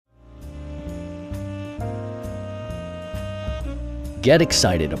Get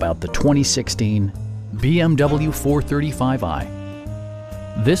excited about the 2016 BMW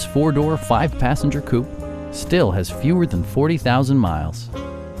 435i. This four-door, five-passenger coupe still has fewer than 40,000 miles.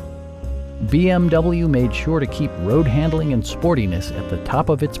 BMW made sure to keep road handling and sportiness at the top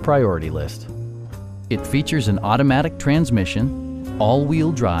of its priority list. It features an automatic transmission,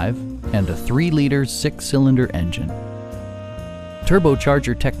 all-wheel drive, and a 3-liter six-cylinder engine.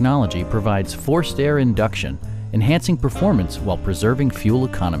 Turbocharger technology provides forced air induction, enhancing performance while preserving fuel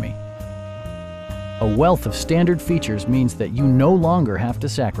economy. A wealth of standard features means that you no longer have to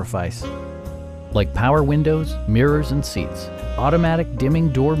sacrifice, like power windows, mirrors and seats, automatic dimming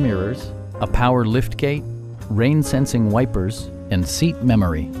door mirrors, a power liftgate, rain-sensing wipers, and seat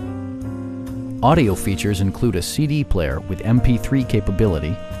memory. Audio features include a CD player with MP3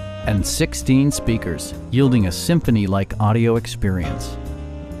 capability and 16 speakers, yielding a symphony-like audio experience.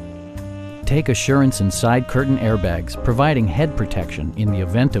 Take assurance in side curtain airbags, providing head protection in the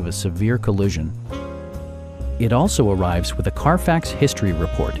event of a severe collision. It also arrives with a Carfax history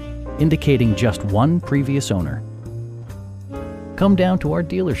report, indicating just one previous owner. Come down to our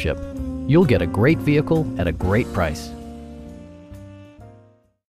dealership. You'll get a great vehicle at a great price.